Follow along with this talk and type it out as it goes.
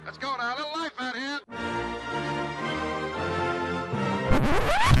go now. A little life out here.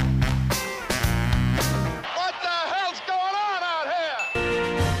 What the hell's going on out here?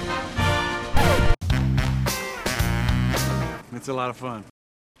 It's a lot of fun.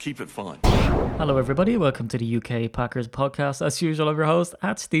 Keep it fun. Hello everybody, welcome to the UK Packers podcast. As usual, I'm your host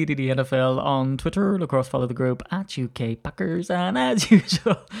at SteedyTheNFL on Twitter. Of course, follow the group at UK Packers. And as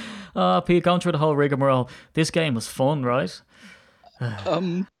usual, Pete, going through the whole rigmarole. This game was fun, right?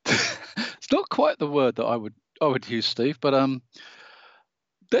 It's not quite the word that I would use, Steve, but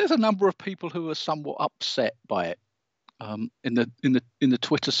there's a number of people who are somewhat upset by it in the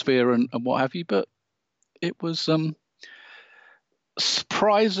Twitter sphere and what have you. But it was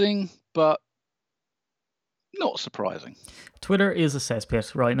surprising, but not surprising. Twitter is a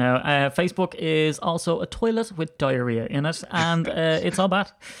cesspit right now. Facebook is also a toilet with diarrhea in it, and it's all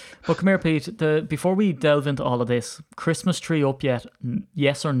bad. But come here, Pete. Before we delve into all of this, Christmas tree up yet?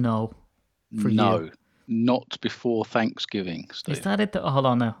 Yes or no? No, not before Thanksgiving, Steve. Is that it? Hold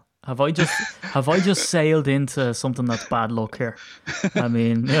on now. Have I just sailed into something that's bad luck here? I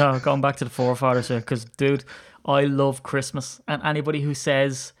mean, yeah, going back to the forefathers here, because dude, I love Christmas, and anybody who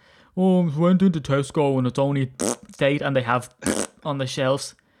says, "Oh, I went into Tesco and it's only date," and they have on the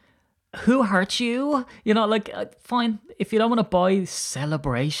shelves, who hurt you? You know, like, fine, if you don't want to buy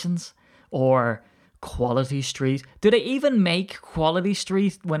Celebrations or Quality Street. Do they even make Quality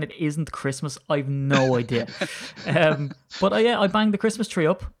Street when it isn't Christmas? I've no idea. But I banged the Christmas tree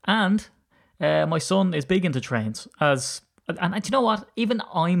up, and my son is big into trains. And do you know what? Even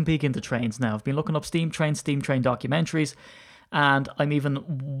I'm big into trains now. I've been looking up steam train documentaries, and I'm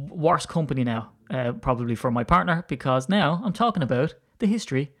even worse company now, probably for my partner, because now I'm talking about the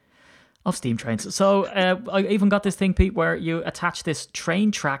history of steam trains. So I even got this thing, Pete, where you attach this train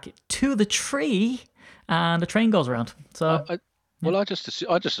track to the tree and the train goes around. So I just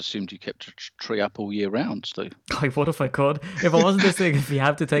assumed you kept a tree up all year round, Steve. I would if I could. If it wasn't this thing, if you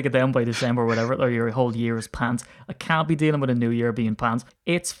have to take it down by December or whatever, or your whole year is pants, I can't be dealing with a new year being pants.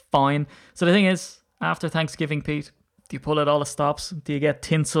 It's fine. So the thing is, after Thanksgiving, Pete, do you pull out all the stops? Do you get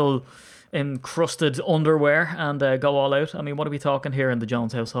tinsel encrusted underwear and go all out? I mean, what are we talking here in the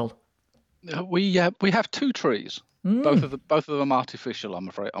Jones household? We have two trees. Both of them artificial,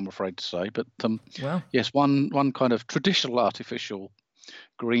 I'm afraid to say. But wow. Yes, one kind of traditional artificial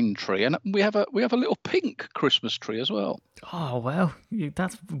green tree, and we have a little pink Christmas tree as well. Oh wow,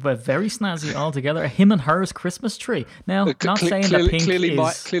 that's very snazzy altogether. A him and hers Christmas tree. Now, not saying that pink clearly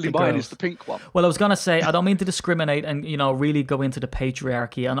is mine is the pink one. Well, I was gonna say I don't mean to discriminate and really go into the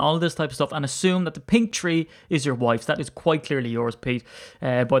patriarchy and all this type of stuff and assume that the pink tree is your wife's. That is quite clearly yours, Pete.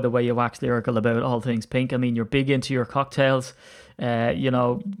 By the way you wax lyrical about all things pink. I mean, you're big into your cocktails. I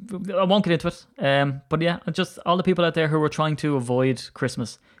won't get into it. But yeah, just all the people out there who are trying to avoid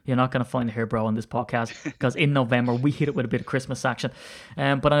Christmas, you're not going to find it here, bro, on this podcast, because in November we hit it with a bit of Christmas action.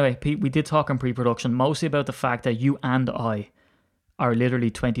 But anyway, Pete, we did talk in pre-production mostly about the fact that you and I are literally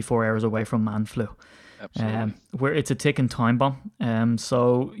 24 hours away from man flu. Absolutely. Where it's a ticking time bomb.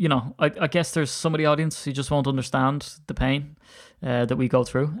 So, I guess there's some of the audience who just won't understand the pain that we go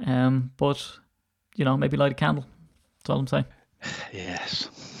through. But, maybe light a candle. That's all I'm saying. Yes.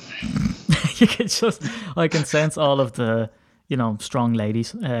 I can sense all of the, strong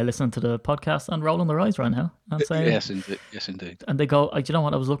ladies listening to the podcast and rolling their eyes right now and saying, yes, indeed. And they go, you know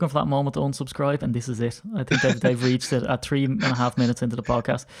what? I was looking for that moment to unsubscribe, and this is it. I think they've reached it at 3.5 minutes into the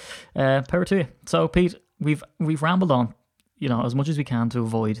podcast. Power to you. So, Pete, we've rambled on, as much as we can to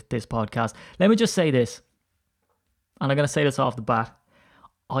avoid this podcast. Let me just say this, and I'm going to say this off the bat.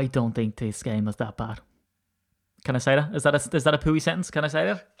 I don't think this game is that bad. Can I say that? Is that a pooey sentence? Can I say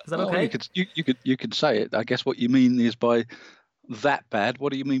that? Is that okay? You could say it. I guess what you mean is by that bad.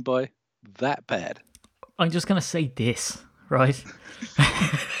 What do you mean by that bad? I'm just gonna say this, right?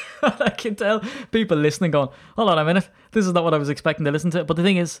 I can tell people listening going, "Hold on a minute, this is not what I was expecting to listen to." But the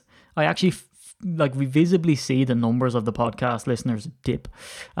thing is, I actually we visibly see the numbers of the podcast listeners dip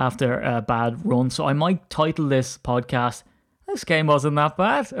after a bad run. So I might title this podcast, "This game wasn't that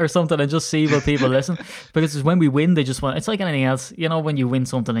bad," or something, and just see what people listen. Because when we win, they just want, it's like anything else, when you win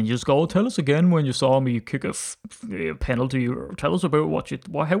something and you just go, "Tell us again when you saw me kick a penalty, or tell us about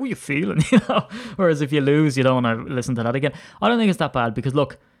how were you feeling," Whereas if you lose, you don't want to listen to that again. I don't think it's that bad, because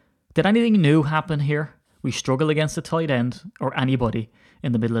look, did anything new happen here? We struggle against the tight end or anybody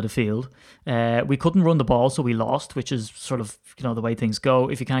in the middle of the field. We couldn't run the ball, so we lost, which is sort of, the way things go.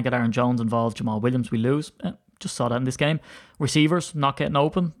 If you can't get Aaron Jones involved, Jamal Williams, we lose. Just saw that in this game. Receivers not getting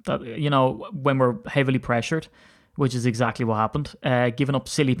open. That, when we're heavily pressured, which is exactly what happened. Giving up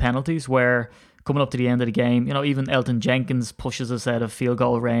silly penalties where coming up to the end of the game. You know, even Elton Jenkins pushes us out of field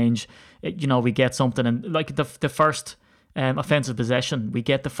goal range. We get something, and like the first offensive possession, we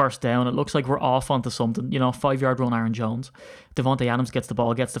get the first down. It looks like we're off onto something. 5-yard run, Aaron Jones. Devontae Adams gets the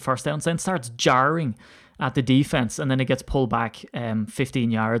ball, gets the first down, then starts jarring at the defense, and then it gets pulled back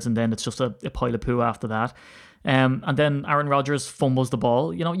 15 yards, and then it's just a pile of poo after that. And then Aaron Rodgers fumbles the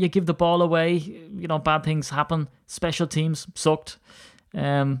ball. You give the ball away. Bad things happen. Special teams sucked.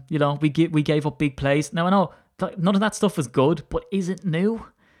 We gave up big plays. Now I know none of that stuff is good, but is it new?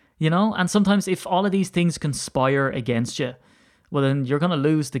 And sometimes if all of these things conspire against you, well, then you're going to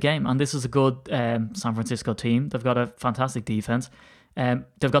lose the game. And this is a good San Francisco team. They've got a fantastic defense.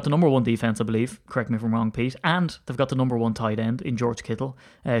 They've got the number one defense, I believe. Correct me if I'm wrong, Pete. And they've got the number one tight end in George Kittle,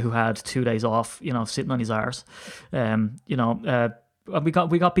 who had 2 days off, sitting on his arse. We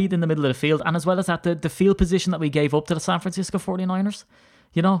got beat in the middle of the field. And as well as that, the field position that we gave up to the San Francisco 49ers,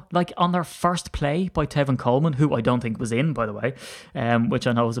 like on their first play by Tevin Coleman, who I don't think was in, by the way, which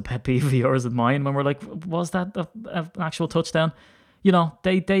I know was a pet peeve of yours and mine, when we're like, was that an actual touchdown?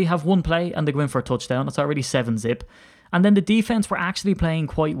 They have one play and they go in for a touchdown. It's already 7-zip. And then the defense were actually playing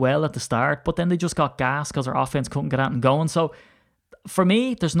quite well at the start, but then they just got gassed because our offense couldn't get out and going. So for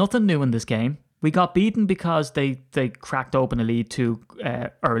me, there's nothing new in this game. We got beaten because they cracked open a lead too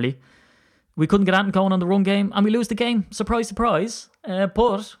early. We couldn't get out and going on the run game, and we lose the game. Surprise, surprise.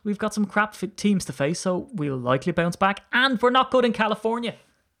 But we've got some crap teams to face, so we'll likely bounce back. And we're not good in California.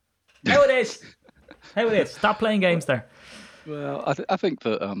 How it is. Stop playing games there. Well, I think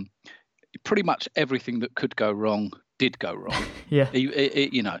that pretty much everything that could go wrong did go wrong. Yeah.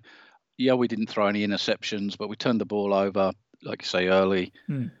 We didn't throw any interceptions, but we turned the ball over, like you say, early.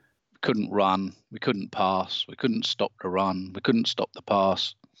 We couldn't run. We couldn't pass. We couldn't stop the run. We couldn't stop the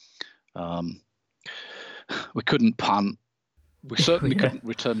pass. We couldn't punt. We certainly couldn't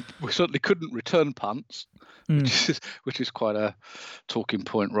return. We certainly couldn't return punts, which is quite a talking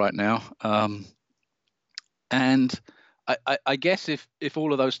point right now. And I guess if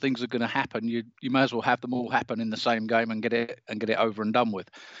all of those things are going to happen, you may as well have them all happen in the same game and get it over and done with.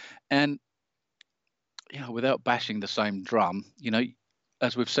 And without bashing the same drum,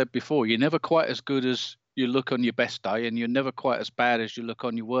 as we've said before, you're never quite as good as you look on your best day, and you're never quite as bad as you look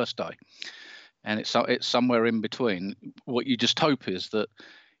on your worst day. And it's somewhere in between. What you just hope is that,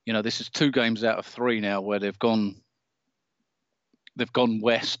 this is 2 games out of 3 now where they've gone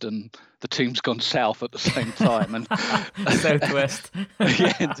west and the team's gone south at the same time, and southwest.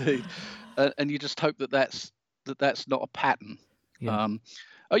 Yeah, indeed. And you just hope that's not a pattern. Yeah.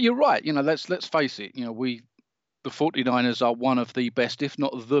 You're right. Let's face it. The 49ers are one of the best, if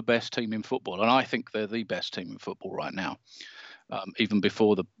not the best team in football, and I think they're the best team in football right now, even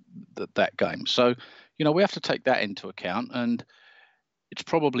before that game. So, we have to take that into account, and it's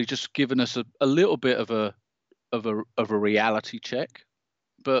probably just given us a little bit of a reality check.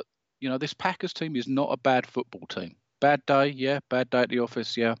 But this Packers team is not a bad football team. Bad day, yeah. Bad day at the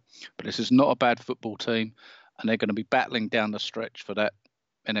office, yeah. But this is not a bad football team, and they're going to be battling down the stretch for that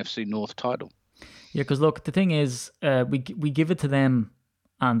NFC North title. Yeah, because look, the thing is, we give it to them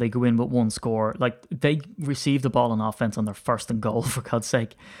and they go in with 1 score. Like, they receive the ball on offense on their 1st and goal, for God's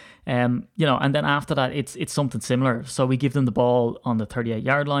sake. And then after that, it's something similar. So we give them the ball on the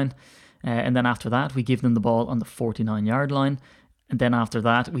 38-yard line. And then after that, we give them the ball on the 49-yard line. And then after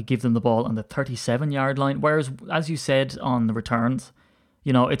that, we give them the ball on the 37-yard line. Whereas, as you said on the returns,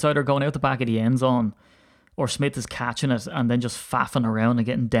 it's either going out the back of the end zone or Smith is catching it and then just faffing around and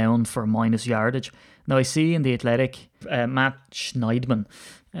getting down for minus yardage. Now, I see in The Athletic, Matt Schneidman,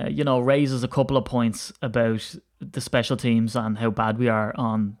 raises a couple of points about the special teams and how bad we are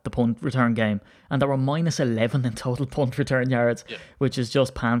on the punt return game. And there were minus 11 in total punt return yards, which is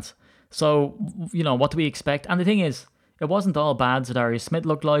just pants. So, what do we expect? And the thing is, it wasn't all bad. Zadarius Smith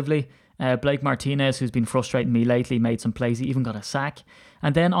looked lively. Blake Martinez, who's been frustrating me lately, made some plays. He even got a sack.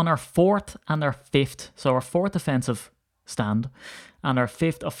 And then on our 4th and our 5th, so our 4th offensive stand and our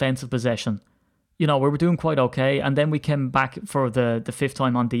 5th offensive possession, we were doing quite okay. And then we came back for the 5th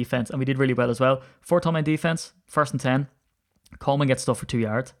time on defense, and we did really well as well. 4th time on defense, 1st and 10. Coleman gets stuff for 2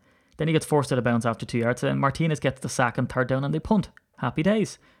 yards. Then he gets forced out of bounds after 2 yards. Then Martinez gets the sack on 3rd down, and they punt. Happy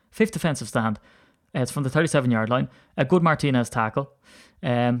days. 5th defensive stand. It's from the 37-yard line. A good Martinez tackle.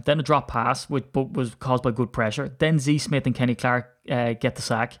 Then a drop pass, which was caused by good pressure. Then Z Smith and Kenny Clark get the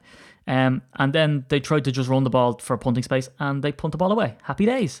sack. And then they tried to just run the ball for punting space, and they punt the ball away. Happy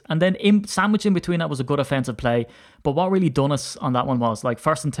days. And then sandwiched in between that was a good offensive play. But what really done us on that one was, like,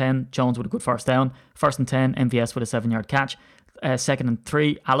 1st and 10, Jones with a good 1st down. 1st and 10, MVS with a 7-yard catch. second and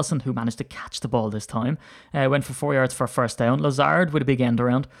 3. Allison, who managed to catch the ball this time, went for 4 yards for a first down. Lazard with a big end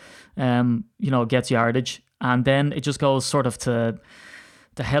around, gets yardage. And then it just goes sort of to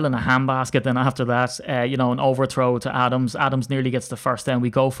the hell in a handbasket. Then after that, an overthrow to Adams. Adams nearly gets the first down. We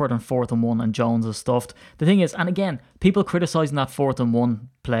go for it on 4th and 1 and Jones is stuffed. The thing is, and again, people criticising that 4th and 1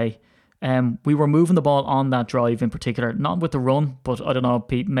 play. We were moving the ball on that drive in particular, not with the run, but I don't know,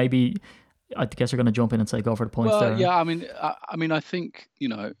 Pete, maybe, I guess you're going to jump in and say go for the points there. Yeah, I think,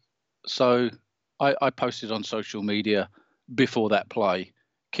 so I posted on social media before that play,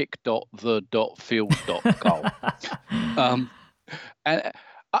 kick.the.field.goal. And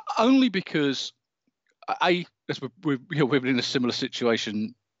only because we've been in a similar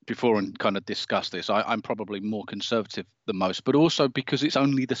situation before and kind of discussed this. I'm probably more conservative than most, but also because it's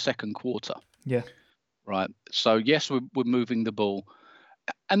only the second quarter. Yeah. Right. So yes, we're moving the ball,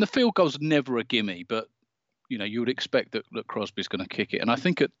 and the field goal's never a gimme, but you would expect that Crosby's going to kick it. And I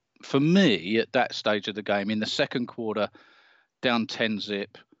think for me at that stage of the game, in the second quarter, down 10-0,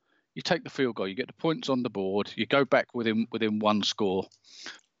 you take the field goal, you get the points on the board, you go back within one score.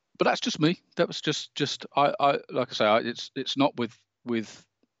 But that's just me. That was just I like I say, it's not with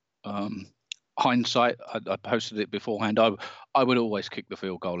hindsight. I posted it beforehand. I would always kick the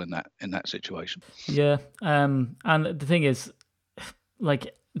field goal in that situation. Yeah. And the thing is,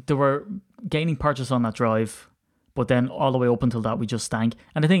 like, they were gaining purchase on that drive, but then all the way up until that we just stank.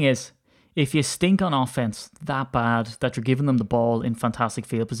 And the thing is, if you stink on offense that bad that you're giving them the ball in fantastic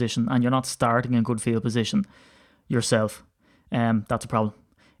field position and you're not starting in good field position yourself, that's a problem.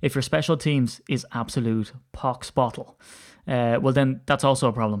 If your special teams is absolute pox bottle, well then that's also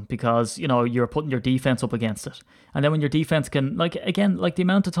a problem, because you're putting your defense up against it. And then when your defense can, like the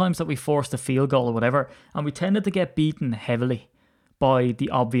amount of times that we forced a field goal or whatever, and we tended to get beaten heavily by the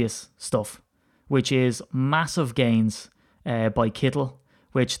obvious stuff, which is massive gains by Kittle,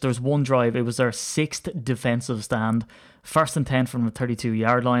 which there's one drive, it was their 6th defensive stand, 1st and 10 from the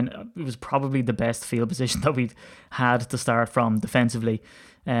 32-yard line. It was probably the best field position that we'd had to start from defensively.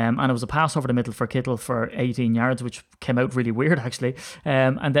 And it was a pass over the middle for Kittle for 18 yards, which came out really weird, actually.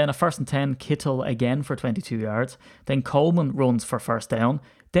 And then a 1st and 10, Kittle again for 22 yards. Then Coleman runs for first down.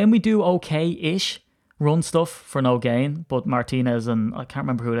 Then we do okay-ish run stuff for no gain, but Martinez and I can't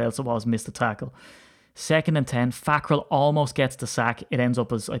remember who else it was missed the tackle. 2nd and 10, Fackrell almost gets the sack. It ends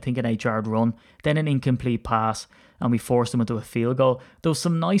up as, I think, an 8-yard run. Then an incomplete pass, and we forced them into a field goal. There was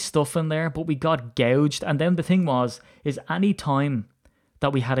some nice stuff in there, but we got gouged. And then the thing is any time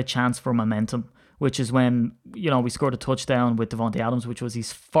that we had a chance for momentum, which is when, we scored a touchdown with Devontae Adams, which was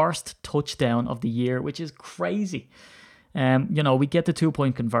his first touchdown of the year, which is crazy. We get the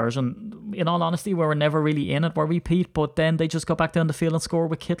 2-point conversion. In all honesty, we were never really in it, were we, Pete? But then they just got back down the field and score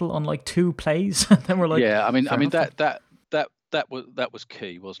with Kittle on like 2 plays. And then we're like, yeah, that was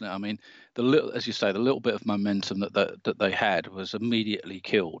key, wasn't it? I mean, the little bit of momentum that they had was immediately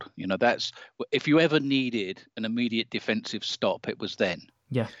killed. That's, if you ever needed an immediate defensive stop, it was then.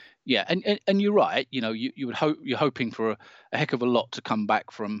 Yeah. Yeah, and you're right. You would hope, you're hoping for a heck of a lot to come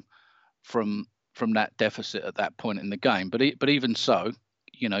back from that deficit at that point in the game. But even so,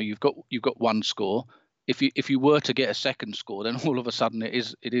 you've got one score. If you were to get a second score, then all of a sudden it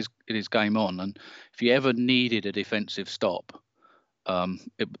is game on. And if you ever needed a defensive stop,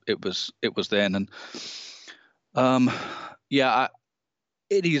 it was then. And it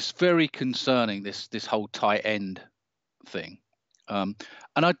is very concerning, this whole tight end thing.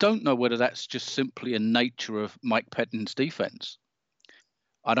 And I don't know whether that's just simply a nature of Mike Pettine's defense.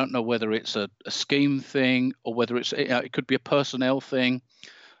 I don't know whether it's a scheme thing or whether it could be a personnel thing.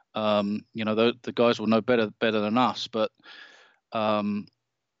 The guys will know better than us, but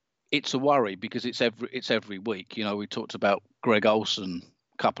it's a worry because it's every week. We talked about Greg Olsen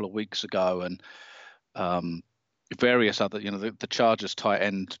a couple of weeks ago and various other, the Chargers tight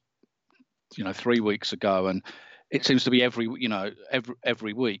end, 3 weeks ago, and it seems to be every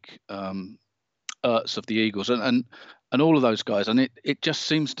week. Ertz of the Eagles and all of those guys, and it just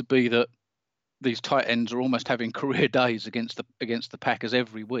seems to be that these tight ends are almost having career days against the Packers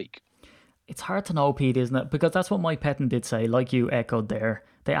every week. It's hard to know, Pete, isn't it? Because that's what Mike Pettin did say, like you echoed there.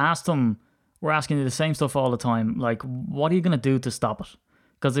 They asked him, we're asking you the same stuff all the time, like, what are you going to do to stop it?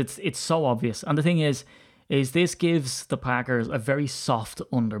 Because it's so obvious. And the thing is this gives the Packers a very soft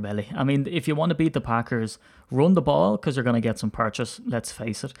underbelly. I mean, if you want to beat the Packers, run the ball because you're going to get some purchase, let's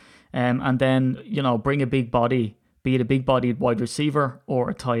face it. And then, bring a big body, be it a big-bodied wide receiver or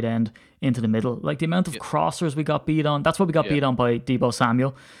a tight end, into the middle. Like the amount of crossers we got beat on, that's what we got beat on by Deebo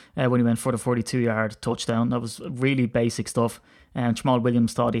Samuel when he went for the 42-yard touchdown. That was really basic stuff. And Jamal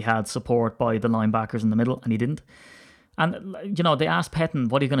Williams thought he had support by the linebackers in the middle, and he didn't. And, they asked Petten,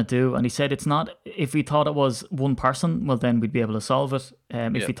 what are you going to do? And he said, it's not, if we thought it was one person, well, then we'd be able to solve it.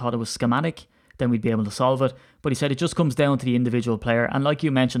 If we thought it was schematic, then we'd be able to solve it. But he said it just comes down to the individual player. And like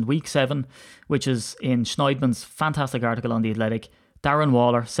you mentioned, week 7, which is in Schneidman's fantastic article on The Athletic, Darren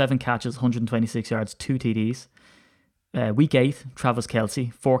Waller, 7 catches, 126 yards, 2 TDs. Week 8, Travis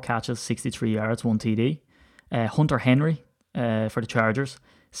Kelce, 4 catches, 63 yards, 1 TD. Hunter Henry for the Chargers,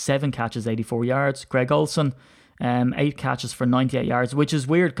 7 catches, 84 yards. Greg Olsen, 8 catches for 98 yards, which is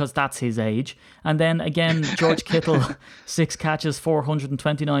weird because that's his age. And then again, George Kittle, 6 catches,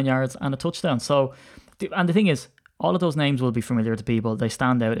 429 yards and a touchdown. So, and the thing is, all of those names will be familiar to people. They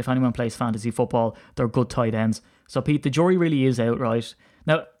stand out. If anyone plays fantasy football, they're good tight ends. So, Pete, the jury really is out, right?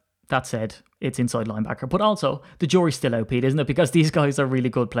 Now, that said, it's inside linebacker. But also, the jury's still out, Pete, isn't it? Because these guys are really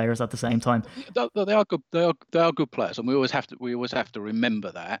good players at the same time. They are good. They are good players, and we always have to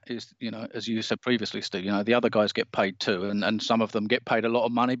remember that. Is, as you said previously, Steve. The other guys get paid too, and some of them get paid a lot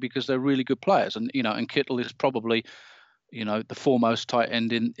of money because they're really good players. And and Kittle is probably, the foremost tight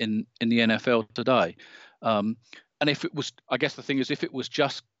end in the NFL today. And if it was, I guess the thing is, if it was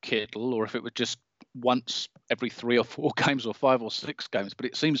just Kittle, or if it was just once every 3 or 4 games, or 5 or 6 games, but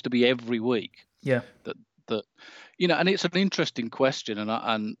it seems to be every week. Yeah. That and it's an interesting question,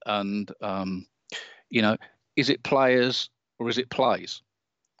 and is it players or is it plays,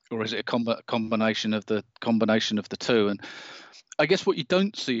 or is it a combination of the two? And I guess what you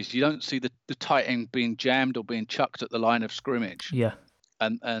don't see is the tight end being jammed or being chucked at the line of scrimmage. Yeah.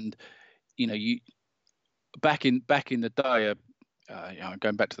 And you. Back in the day,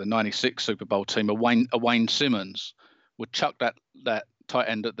 going back to the '96 Super Bowl team, a Wayne Simmons would chuck that tight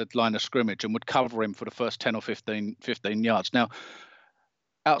end at the line of scrimmage and would cover him for the first 10 or 15 yards. Now,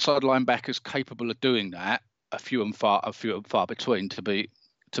 outside linebackers capable of doing that are few and far between, to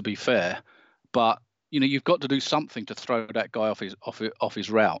be fair. But you've got to do something to throw that guy off his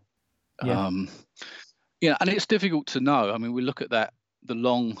route. Yeah. And it's difficult to know. I mean, we look at the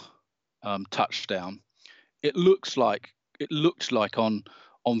long touchdown. It looked like on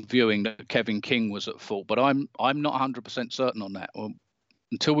viewing that Kevin King was at fault, but I'm not 100% certain on that. Well,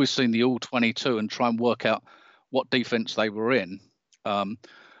 until we've seen the All-22 and try and work out what defense they were in, I'm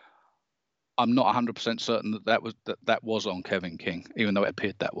not 100% certain that was on Kevin King, even though it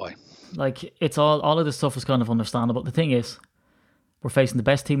appeared that way. Like, it's all of this stuff is kind of understandable. The thing is, we're facing the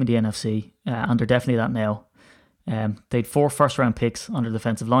best team in the NFC, and they're definitely that now. They had 4 first-round picks on their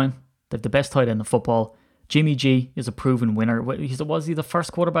defensive line. They have the best tight end in football. Jimmy G is a proven winner. Was he the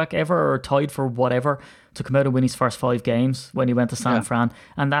first quarterback ever, or tied for whatever, to come out and win his first 5 games when he went to San Fran?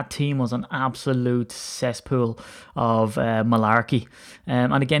 And that team was an absolute cesspool of malarkey.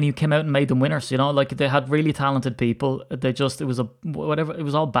 And again, he came out and made them winners. They had really talented people. It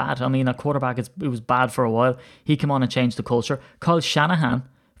was all bad. I mean, at quarterback, it was bad for a while. He came on and changed the culture. Kyle Shanahan,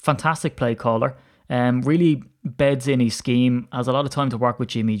 fantastic play caller, really beds in his scheme, has a lot of time to work with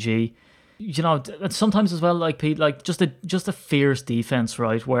Jimmy G. Sometimes as well, like Pete, like just a fierce defense,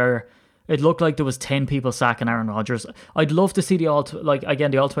 right? Where it looked like there was 10 people sacking Aaron Rodgers. I'd love to see the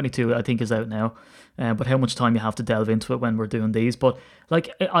All-22, I think, is out now. But how much time you have to delve into it when we're doing these. But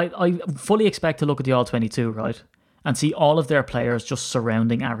like, I fully expect to look at the All-22, right? And see all of their players just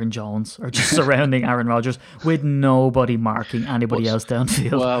surrounding Aaron Jones or just surrounding Aaron Rodgers with nobody marking anybody else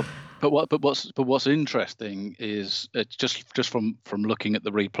downfield. Well, But what's interesting is just from looking at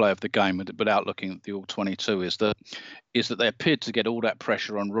the replay of the game without looking at the All-22 is that they appeared to get all that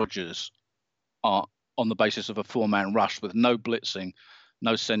pressure on Rodgers on the basis of a 4-man rush with no blitzing,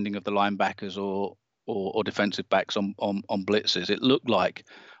 no sending of the linebackers or defensive backs on blitzes. It looked like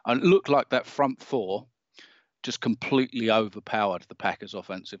that front 4 just completely overpowered the Packers'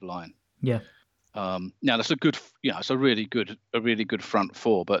 offensive line. Yeah. Now that's it's a really good front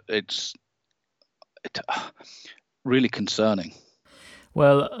 4, but it's really concerning.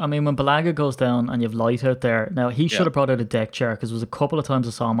 Well, I mean, when Balaga goes down and you've Light out there, now he should have brought out a deck chair, because there was a couple of times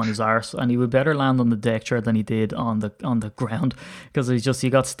I saw him on his arse, and he would better land on the deck chair than he did on the ground, because he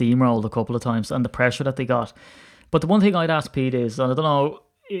got steamrolled a couple of times, and the pressure that they got. But the one thing I'd ask Pete is, and I don't know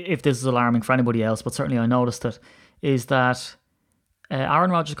if this is alarming for anybody else, but certainly I noticed it, is that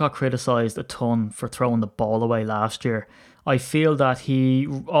Aaron Rodgers got criticised a ton for throwing the ball away last year. I feel that he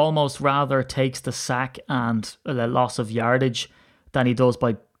almost rather takes the sack and a loss of yardage than he does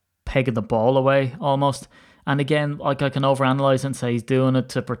by pegging the ball away, almost. And again, like, I can overanalyze and say he's doing it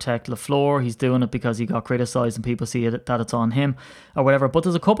to protect LaFleur, he's doing it because he got criticised and people see that it's on him or whatever. But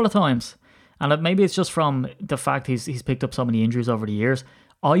there's a couple of times, and maybe it's just from the fact he's picked up so many injuries over the years,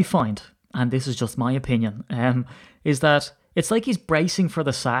 I find, and this is just my opinion, is that it's like he's bracing for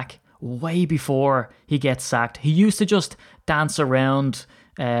the sack way before he gets sacked. He used to just dance around,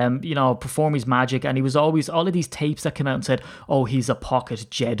 perform his magic, and he was always, all of these tapes that came out and said, oh, he's a pocket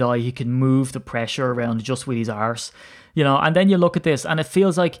Jedi, he can move the pressure around just with his arse. And then you look at this and it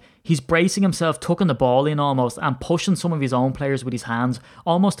feels like he's bracing himself, tucking the ball in almost, and pushing some of his own players with his hands,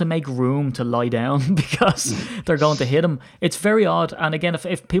 almost to make room to lie down because they're going to hit him. It's very odd. And again,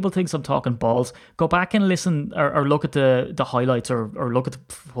 if people think I'm talking balls, go back and listen or look at the highlights or look at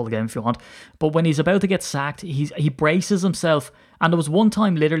the full game if you want. But when he's about to get sacked, he braces himself. And there was one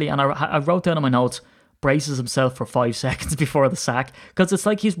time literally, and I wrote down in my notes, braces himself for 5 seconds before the sack, because it's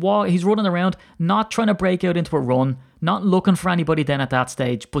like he's running around, not trying to break out into a run, not looking for anybody then at that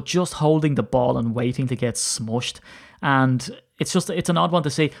stage, but just holding the ball and waiting to get smushed. And it's an odd one to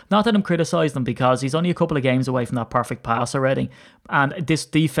see. Not that I'm criticising him, because he's only a couple of games away from that perfect pass already, and this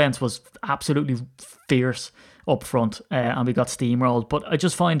defence was absolutely fierce up front, and we got steamrolled. But I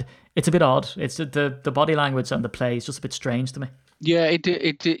just find it's a bit odd. It's the body language and the play is just a bit strange to me. Yeah, it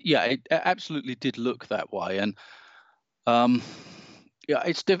did. It absolutely did look that way, and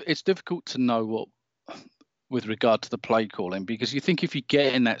it's difficult to know what with regard to the play calling, because you think if you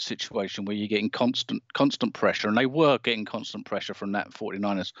get in that situation where you're getting constant pressure, and they were getting constant pressure from that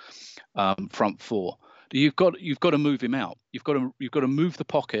 49ers front four, you've got to move him out. You've got to move the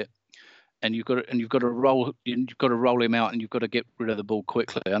pocket, and you've got to roll him out, and you've got to get rid of the ball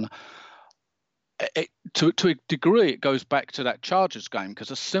quickly. And to a degree, it goes back to that Chargers game,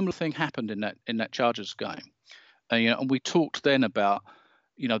 because a similar thing happened in that Chargers game, and we talked then about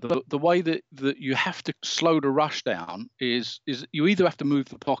the way that you have to slow the rush down is you either have to move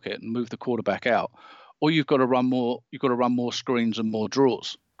the pocket and move the quarterback out, or you've got to run more screens and more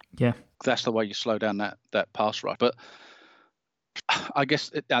draws. Yeah, that's the way you slow down that pass rush. But I guess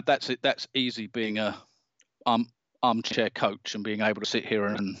that's easy being a armchair coach and being able to sit here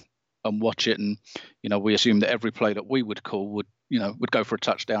and watch it, and we assume that every play that we would call would go for a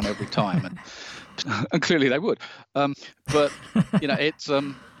touchdown every time, and clearly they would. But it's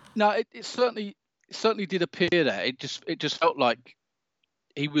it certainly did appear that it just felt like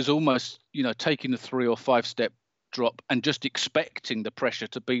he was almost taking a 3 or 5 step drop and just expecting the pressure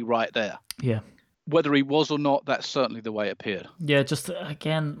to be right there. Yeah. Whether he was or not, that's certainly the way it appeared. Yeah, just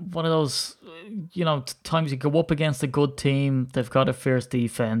again, one of those, times you go up against a good team, they've got a fierce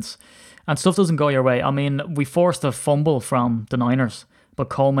defense, and stuff doesn't go your way. I mean, we forced a fumble from the Niners, but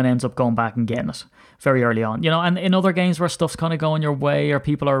Coleman ends up going back and getting it very early on. And in other games where stuff's kind of going your way, or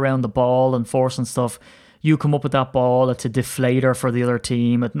people are around the ball and forcing stuff, you come up with that ball, it's a deflator for the other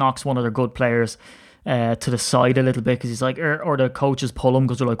team, it knocks one of their good players to the side a little bit, because he's like, or the coaches pull him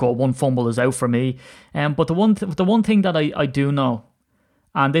because they're like, oh, one fumble is out for me. But the one thing that I do know,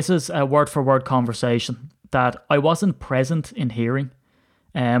 and this is a word for word conversation that I wasn't present in hearing,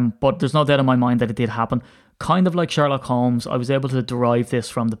 but there's no doubt in my mind that it did happen. Kind of like Sherlock Holmes, I was able to derive this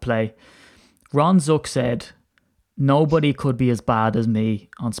from the play. Ron Zook said, nobody could be as bad as me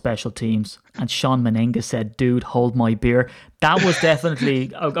on special teams. And Sean Menenga said, dude, hold my beer. That was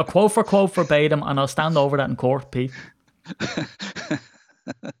definitely a quote for quote verbatim, and I'll stand over that in court, Pete.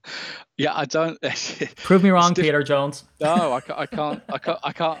 Yeah, I don't. Prove me wrong, Peter Jones. No,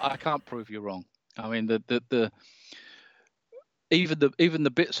 I can't prove you wrong. I mean, even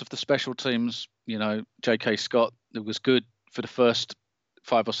the bits of the special teams, J.K. Scott, it was good for the first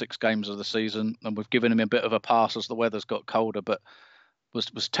 5 or 6 games of the season, and we've given him a bit of a pass as the weather's got colder, but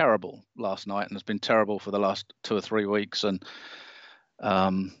was terrible last night, and has been terrible for the last 2 or 3 weeks. And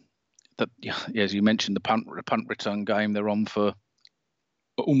as you mentioned, the punt return game, they're on for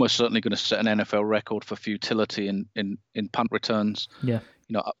almost certainly going to set an NFL record for futility in punt returns. Yeah,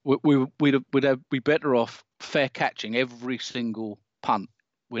 we'd be better off fair catching every single punt.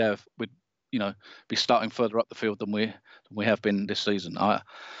 We'd be starting further up the field than we have been this season.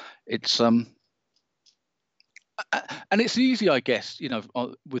 It's and it's easy, I guess,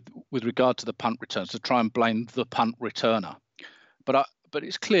 with regard to the punt returns, to try and blame the punt returner, but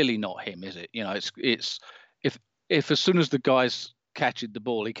it's clearly not him, is it? It's if as soon as the guy's catching the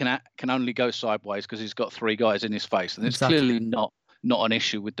ball, he can only go sideways because he's got 3 guys in his face, and it's exactly. Clearly not an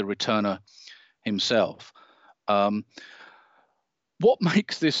issue with the returner himself. What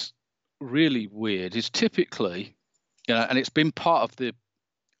makes this really weird is typically, and it's been part of the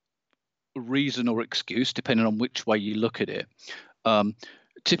reason or excuse, depending on which way you look at it.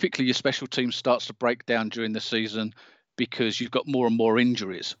 Typically, your special team starts to break down during the season because you've got more and more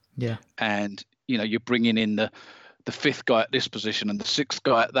injuries. Yeah. And, you're bringing in the 5th guy at this position and the 6th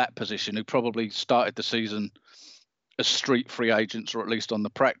guy at that position, who probably started the season as street free agents, or at least on the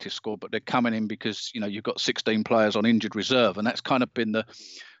practice squad, but they're coming in because, you've got 16 players on injured reserve. And that's kind of been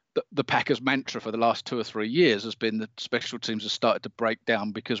the Packers' mantra for the last 2 or 3 years has been that special teams have started to break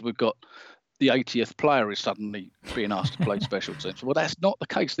down because we've got the 80th player is suddenly being asked to play special teams. Well, that's not the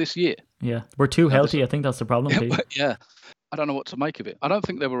case this year. Yeah, we're too healthy. I think that's the problem, Pete. Yeah, I don't know what to make of it. I don't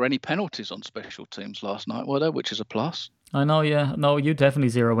think there were any penalties on special teams last night, were there? Which is a plus. I know, yeah. No, you definitely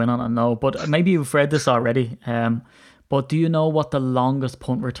zero in on it, no. But maybe you've read this already. But do you know what the longest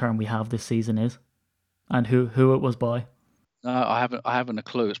punt return we have this season is? And who it was by? No, I haven't a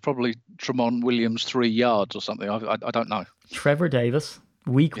clue. It's probably Tramon Williams 3 yards or something. I don't know. Trevor Davis,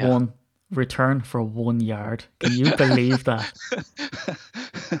 week 1, return for 1 yard. Can you believe that?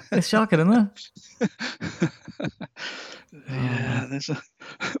 It's shocking, isn't it? Yeah,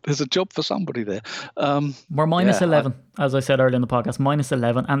 there's a job for somebody there. We're minus 11, as I said earlier in the podcast, minus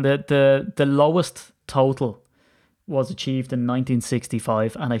 11. And the lowest total was achieved in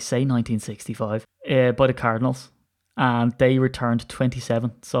 1965, and I say 1965, by the Cardinals. And they returned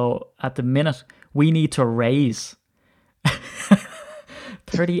 27. So at the minute, we need to raise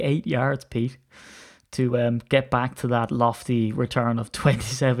 38 yards, Pete, to get back to that lofty return of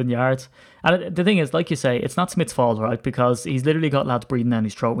 27 yards. And the thing is, like you say, it's not Smith's fault, right? Because he's literally got lads breathing down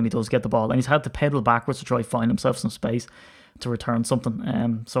his throat when he does get the ball. And he's had to pedal backwards to try to find himself some space to return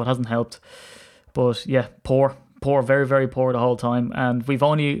something. So it hasn't helped. But yeah, poor, very, very poor the whole time. And we've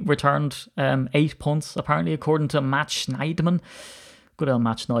only returned 8 punts, apparently, according to Matt Schneidman. Good old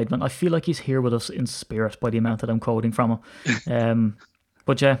Matt Schneidman. I feel like he's here with us in spirit by the amount that I'm quoting from him.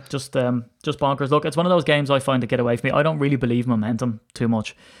 But yeah, just bonkers. Look, it's one of those games I find to get away from me. I don't really believe momentum too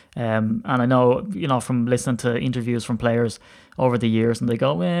much. And I know, from listening to interviews from players over the years, and they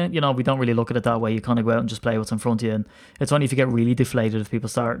go, we don't really look at it that way. You kind of go out and just play what's in front of you. And it's only if you get really deflated if people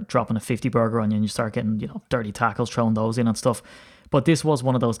start dropping a 50 burger on you and you start getting, dirty tackles, throwing those in and stuff. But this was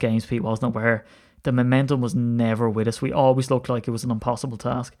one of those games, Pete, wasn't it, where the momentum was never with us. We always looked like it was an impossible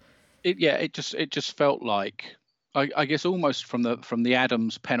task. It just felt like, I guess almost from the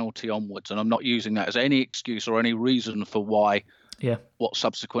Adams penalty onwards, and I'm not using that as any excuse or any reason for why what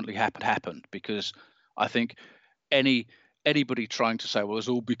subsequently happened, because I think anybody trying to say, well, it's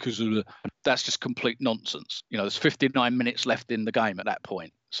all because of that's just complete nonsense. There's 59 minutes left in the game at that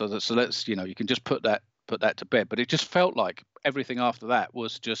point, so let's you can just put that to bed. But it just felt like everything after that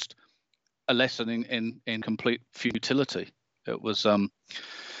was just a lesson in complete futility. It was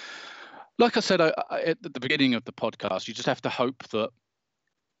like I said at the beginning of the podcast, you just have to hope that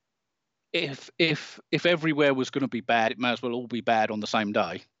if everywhere was going to be bad, it may as well all be bad on the same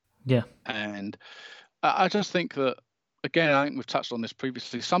day. Yeah. And I just think that, again, I think we've touched on this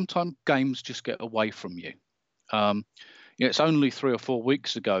previously, sometimes games just get away from you. It's only 3 or 4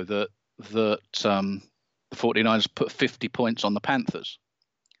 weeks ago that the 49ers put 50 points on the Panthers.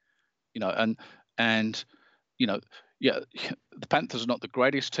 The Panthers are not the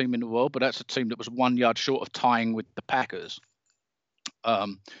greatest team in the world, but that's a team that was 1 yard short of tying with the Packers.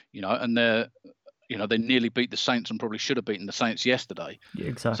 And they nearly beat the Saints and probably should have beaten the Saints yesterday. Yeah,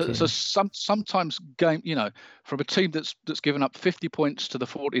 exactly. So sometimes game, from a team that's given up 50 points to the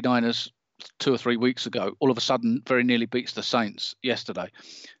 49ers 2 or 3 weeks ago, all of a sudden very nearly beats the Saints yesterday.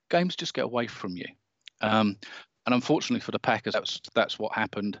 Games just get away from you. And unfortunately for the Packers, that's what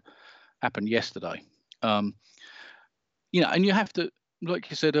happened yesterday. And you have to, like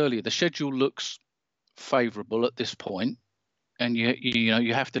you said earlier, the schedule looks favourable at this point, and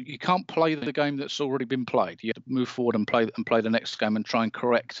you can't play the game that's already been played. You have to move forward and play the next game and try and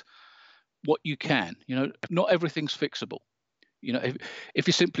correct what you can. Not everything's fixable. If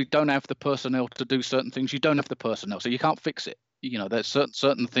you simply don't have the personnel to do certain things, you don't have the personnel, so you can't fix it. There's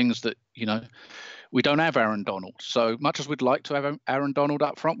certain things that we don't have Aaron Donald. So much as we'd like to have Aaron Donald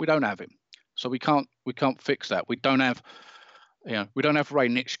up front, we don't have him. So we can't fix that. We don't have Ray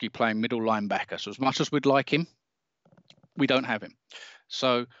Nitschke playing middle linebacker. So as much as we'd like him, we don't have him.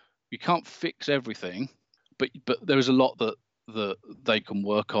 So you can't fix everything, but there is a lot that they can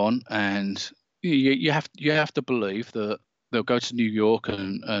work on, and you have to believe that they'll go to New York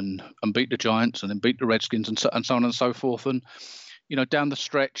and beat the Giants and then beat the Redskins and so on and so forth. And down the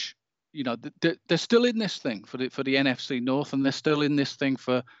stretch, they're still in this thing for the NFC North, and they're still in this thing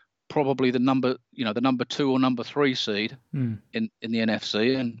for probably the number 2 or number 3 seed in the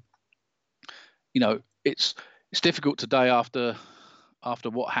NFC. And it's difficult today after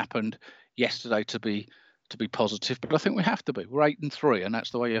what happened yesterday to be positive, but I think we have to be. We're 8-3, and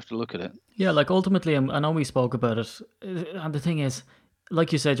that's the way you have to look at it. Yeah, like ultimately, I know we spoke about it, and the thing is,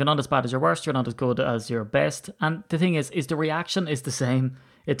 like you said, you're not as bad as your worst, you're not as good as your best, and the thing is the reaction is the same.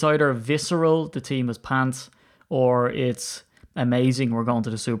 It's either visceral, the team is pants, or it's amazing, we're going to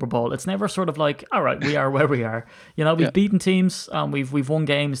the Super Bowl. It's never sort of like, all right, we are where we are. You know, we've beaten teams and we've won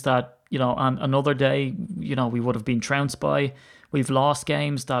games that, you know, on another day, you know, we would have been trounced by. We've lost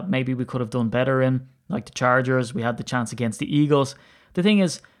games that maybe we could have done better in, like the Chargers. We had the chance against the Eagles. The thing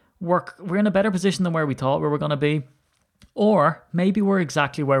is, we're in a better position than where we thought we were going to be. Or maybe we're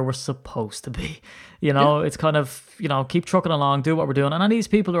exactly where we're supposed to be. You know, it's kind of, you know, keep trucking along, do what we're doing. And these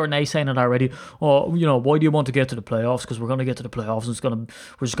people who are naysaying it already, oh, you know, why do you want to get to the playoffs? Because we're going to get to the playoffs and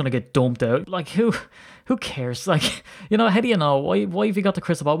we're just going to get dumped out. Like, who cares? Like, you know, how do you know? Why have you got the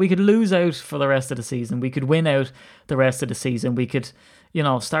crystal ball? We could lose out for the rest of the season. We could win out the rest of the season. We could, you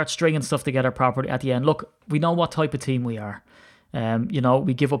know, start stringing stuff together properly at the end. Look, we know what type of team we are. You know,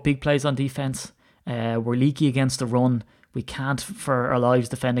 we give up big plays on defense. We're leaky against the run. We can't, for our lives,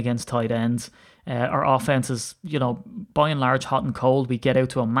 defend against tight ends. Our offense is, you know, by and large, hot and cold. We get out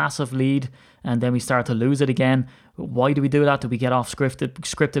to a massive lead and then we start to lose it again. Why do we do that? Do we get off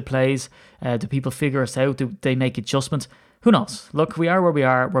scripted plays? Do people figure us out? Do they make adjustments? Who knows? Look, we are where we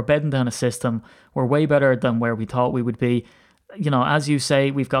are. We're bedding down a system. We're way better than where we thought we would be. You know, as you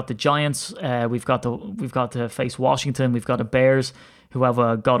say, we've got the Giants. We've got to face Washington. We've got the Bears, who have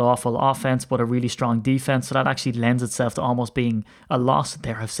a god-awful offense but a really strong defense. So that actually lends itself to almost being a loss.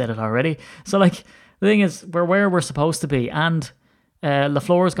 There, I've said it already. So, like, the thing is, we're where we're supposed to be. And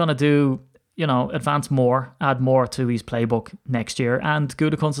LaFleur is going to do, you know, advance more, add more to his playbook next year. And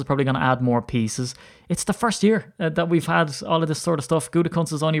Gutekunst is probably going to add more pieces. It's the first year that we've had all of this sort of stuff.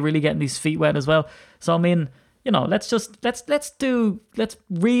 Gutekunst is only really getting his feet wet as well. So, I mean, you know, let's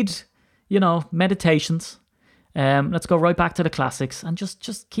read, you know, Meditations. Let's go right back to the classics and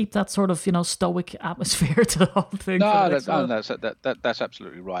just keep that sort of, you know, stoic atmosphere to the whole thing. That's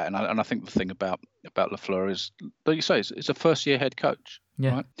absolutely right. And I think the thing about LaFleur is, like you say, it's a first year head coach,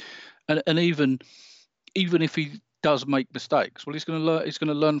 right? And even if he does make mistakes, well, he's going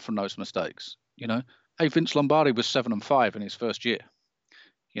to learn from those mistakes. You know, hey, Vince Lombardi was 7-5 in his first year.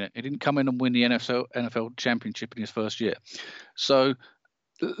 You know, he didn't come in and win the NFL championship in his first year. So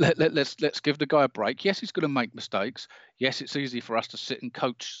let's give the guy a break. Yes, he's going to make mistakes. Yes, it's easy for us to sit and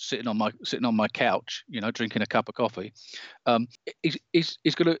coach sitting on my couch, you know, drinking a cup of coffee.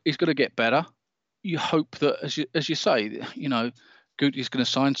 He's going to get better. You hope that, as you say, you know, Gooty's going to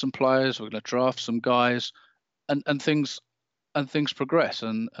sign some players. We're going to draft some guys, and things progress.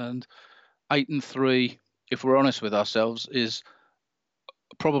 And 8-3, if we're honest with ourselves, is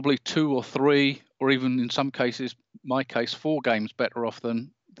probably 2 or 3, or even in some cases, my case, 4 games better off than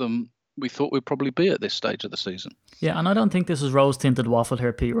we thought we'd probably be at this stage of the season. Yeah, and I don't think this is rose-tinted waffle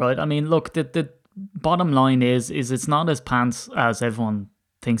here, Pete, right? I mean, look, the bottom line is it's not as pants as everyone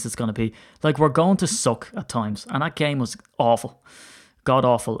thinks it's going to be. Like, we're going to suck at times, and that game was awful.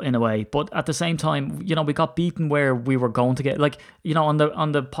 God-awful in a way. But at the same time, you know, we got beaten where we were going to get, like, you know, on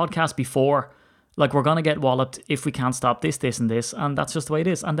the podcast before, like, we're going to get walloped if we can't stop this, and this, and that's just the way it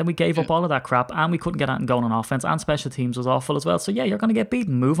is. And then we gave up all of that crap, and we couldn't get out and going on offense, and special teams was awful as well. So, yeah, you're going to get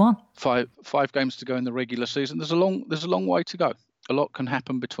beaten. Move on. Five games to go in the regular season. There's a long way to go. A lot can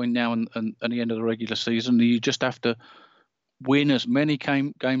happen between now and the end of the regular season. You just have to win as many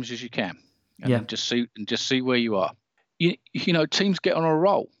games as you can, and just see where you are. You know, teams get on a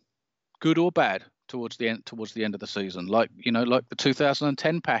roll, good or bad, towards the end of the season, like the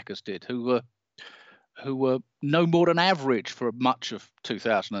 2010 Packers did, who were no more than average for much of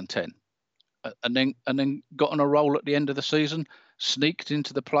 2010, and then got on a roll at the end of the season, sneaked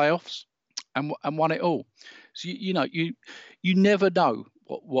into the playoffs, and won it all. So you never know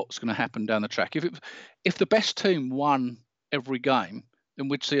what's going to happen down the track. If the best team won every game, then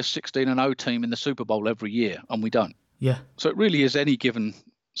we'd see a 16-0 team in the Super Bowl every year, and we don't. Yeah. So it really is any given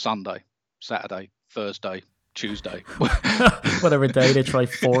Sunday, Saturday, Thursday, Tuesday, whatever day they try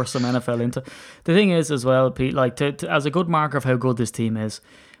force some NFL into. The thing is as well, Pete, like to as a good marker of how good this team is,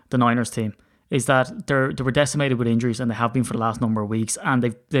 the Niners team, is that they were decimated with injuries, and they have been for the last number of weeks, and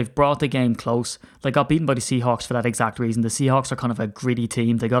they've brought the game close. They got beaten by the Seahawks for that exact reason. The Seahawks are kind of a gritty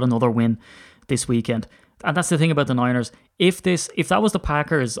team. They got another win this weekend, and that's the thing about the Niners. If that was the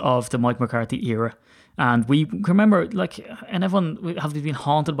Packers of the Mike McCarthy era, and we remember, like, and everyone have been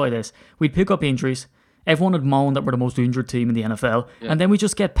haunted by this, we'd pick up injuries. Everyone would moan that we're the most injured team in the NFL, and then we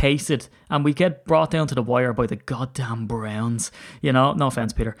just get pasted, and we get brought down to the wire by the goddamn Browns. You know, no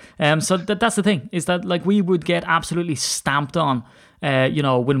offense, Peter. So that's the thing, is that, like, we would get absolutely stamped on, you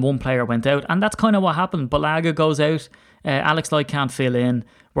know, when one player went out, and that's kind of what happened. Balaga goes out, Alex Lloyd can't fill in.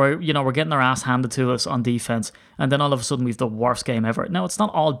 We're getting our ass handed to us on defense, and then all of a sudden we've the worst game ever. Now, it's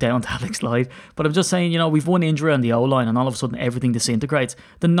not all down to Alex Lloyd, but I'm just saying, we've one injury on the O-line, and all of a sudden everything disintegrates.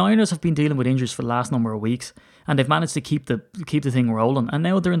 The Niners have been dealing with injuries for the last number of weeks, and they've managed to keep the thing rolling, and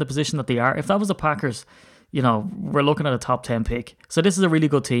now they're in the position that they are. If that was the Packers, we're looking at a top 10 pick. So this is a really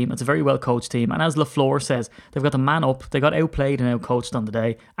good team. It's a very well coached team. And as LaFleur says, they've got the man up. They got outplayed and outcoached on the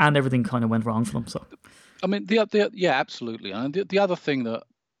day, and everything kind of went wrong for them. So, I mean, yeah, absolutely. And the other thing that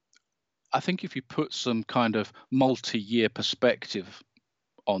I think, if you put some kind of multi-year perspective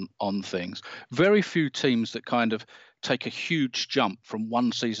on things, very few teams that kind of take a huge jump from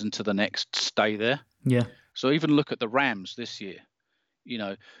one season to the next stay there. Yeah. So even look at the Rams this year.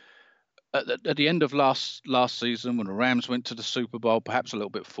 At the end of last season, when the Rams went to the Super Bowl, perhaps a little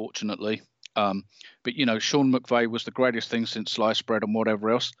bit fortunately, but Sean McVay was the greatest thing since sliced bread and whatever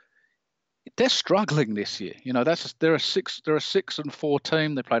else. They're struggling this year. They're a 6-4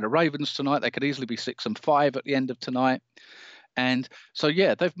 team. They play the Ravens tonight. They could easily be 6-5 at the end of tonight. And so,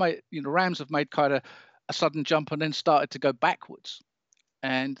 yeah, they've made, Rams have made kind of a sudden jump and then started to go backwards.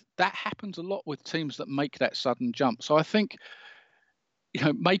 And that happens a lot with teams that make that sudden jump. So I think,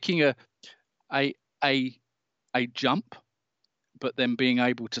 making a jump, but then being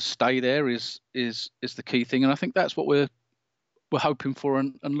able to stay there is the key thing. And I think that's what we're hoping for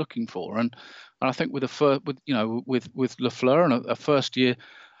and looking for. And I think with LaFleur and a first year,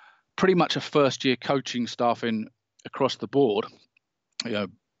 pretty much a first year coaching staff across the board,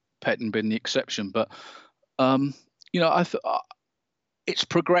 Pettine being the exception, but it's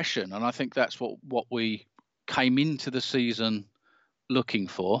progression, and I think that's what we came into the season looking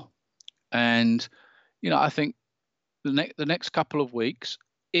for. And I think the next couple of weeks,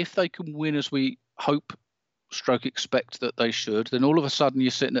 if they can win as we hope / expect that they should, then all of a sudden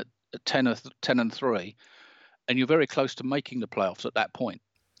you're sitting at 10-3, and you're very close to making the playoffs at that point.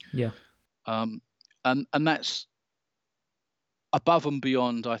 Yeah. And that's above and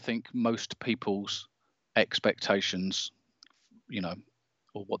beyond, I think, most people's expectations,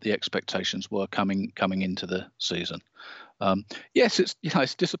 or what the expectations were coming into the season. Yes,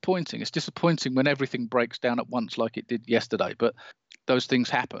 it's disappointing. It's disappointing when everything breaks down at once like it did yesterday, but those things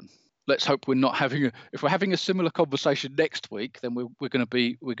happen. Let's hope we're not if we're having a similar conversation next week, then we're going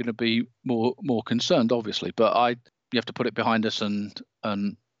to be more concerned, obviously. But you have to put it behind us and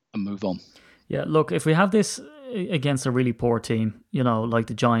move on. Yeah, look, if we have this against a really poor team, like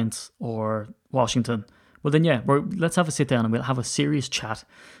the Giants or Washington, well then, yeah, let's have a sit down and we'll have a serious chat.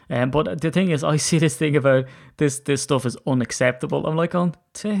 But the thing is, I see this thing about this stuff is unacceptable. I'm like,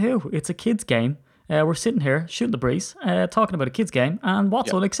 to who? It's a kids' game. We're sitting here shooting the breeze, talking about a kids' game, and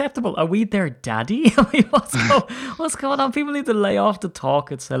what's unacceptable? Are we their daddy? I mean, what's going on? People need to lay off the talk.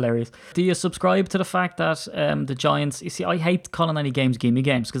 It's hilarious. Do you subscribe to the fact that the Giants? You see, I hate calling any games gimme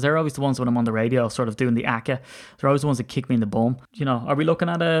games because they're always the ones when I'm on the radio, sort of doing the ACCA. They're always the ones that kick me in the bum. Are we looking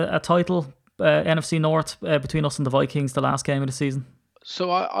at a title NFC North between us and the Vikings the last game of the season?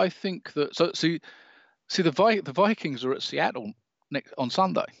 So I think that the Vikings are at Seattle on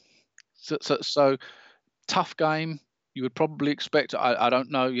Sunday. So tough game. You would probably expect, I don't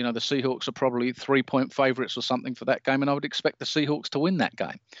know, the Seahawks are probably 3-point favorites or something for that game, and I would expect the Seahawks to win that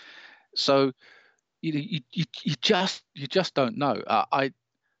game. So you just don't know. I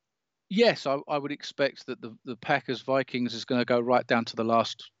would expect that the Packers Vikings is going to go right down to the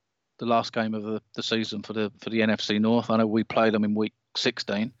last game of the season for the NFC North. I know we played them in week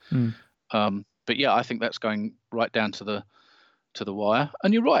 16, but yeah, I think that's going right down to the wire.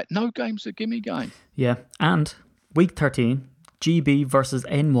 And you're right, no game's a gimme game. Yeah, and week 13, GB versus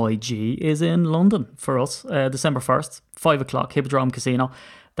NYG is in London for us, December 1st, 5 o'clock, Hippodrome Casino.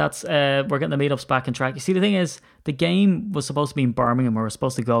 That's we're getting the meetups back on track. You see, the thing is, the game was supposed to be in Birmingham where we were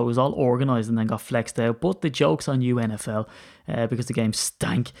supposed to go. It was all organised and then got flexed out. But the joke's on you, NFL, because the game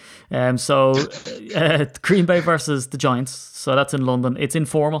stank. So Green Bay versus the Giants. So that's in London. It's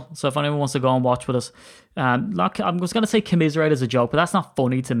informal. So if anyone wants to go and watch with us, I'm just going to say commiserate as a joke, but that's not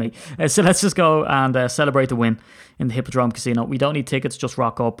funny to me. So let's just go and celebrate the win in the Hippodrome Casino. We don't need tickets, just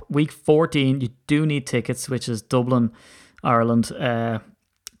rock up. Week 14, you do need tickets, which is Dublin, Ireland.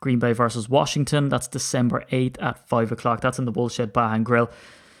 Green Bay versus Washington. That's December 8th at 5 o'clock. That's in the Woolshed Bar and Grill.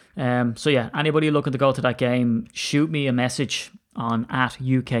 So yeah, anybody looking to go to that game, shoot me a message on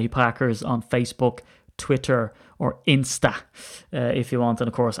 @UK Packers on Facebook, Twitter, or Insta if you want. And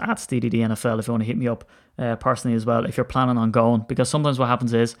of course, @SteedyDNFL if you want to hit me up personally as well if you're planning on going. Because sometimes what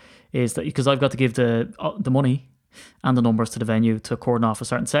happens is that because I've got to give the money and the numbers to the venue to cordon off a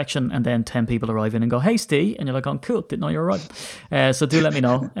certain section, and then 10 people arrive in and go, "Hey, Steve," and you're like, "Oh, cool, didn't know you were arriving." So do let me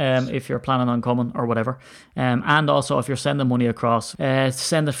know if you're planning on coming or whatever. And also, if you're sending money across,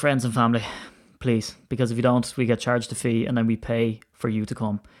 send it friends and family, please, because if you don't, we get charged a fee and then we pay for you to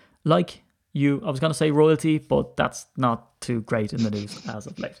come. Like you, I was going to say royalty, but that's not too great in the news as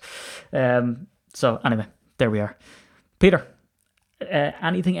of late. So anyway, there we are. Peter,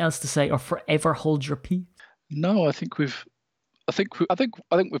 anything else to say, or forever hold your peace? No, I think we've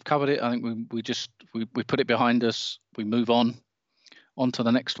covered it. I think we put it behind us. We move on to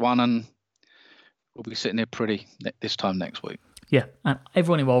the next one, and we'll be sitting here pretty this time next week. Yeah, and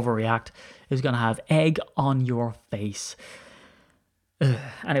everyone who overreact is going to have egg on your face.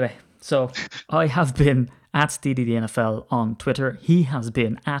 Anyway, so I have been at SteedyTheNFL on Twitter. He has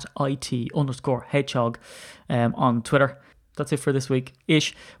been at IT_hedgehog on Twitter. That's it for this week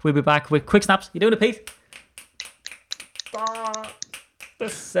ish. We'll be back with quick snaps. You doing it, Pete? The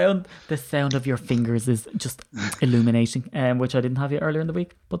sound of your fingers is just illuminating, which I didn't have you earlier in the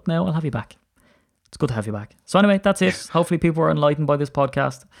week, but now I'll have you back. It's good to have you back. So anyway, that's it. Hopefully people are enlightened by this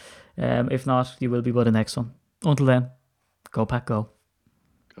podcast. If not, you will be by the next one. Until then, go Pack Go.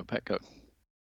 Go Pack Go.